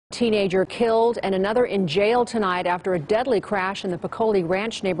Teenager killed and another in jail tonight after a deadly crash in the Pecole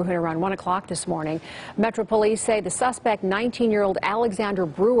Ranch neighborhood around 1 o'clock this morning. Metro Police say the suspect, 19-year-old Alexander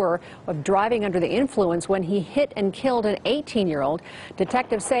Brewer, was driving under the influence when he hit and killed an 18-year-old.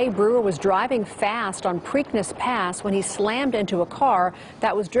 Detectives say Brewer was driving fast on Preakness Pass when he slammed into a car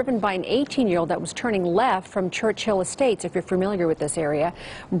that was driven by an 18-year-old that was turning left from Churchill Estates, if you're familiar with this area.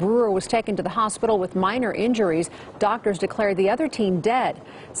 Brewer was taken to the hospital with minor injuries. Doctors declared the other teen dead.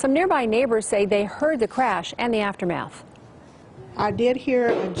 Some nearby neighbors say they heard the crash and the aftermath. I did hear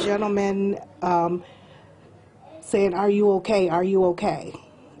a gentleman saying, "Are you okay? Are you okay?"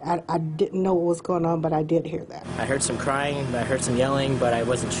 I didn't know what was going on, but I did hear that. I heard some crying, I heard some yelling, but I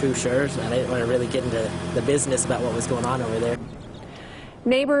wasn't too sure. I didn't want to really get into the business about what was going on over there.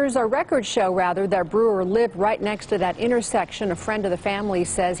 Records show that Brewer lived right next to that intersection. A friend of the family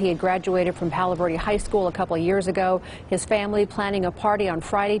says he had graduated from Palo Verde High School a couple of years ago. His family planning a party on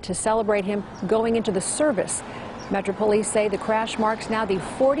Friday to celebrate him going into the service. Metro Police say the crash marks now the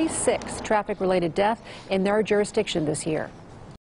 46th traffic-related death in their jurisdiction this year.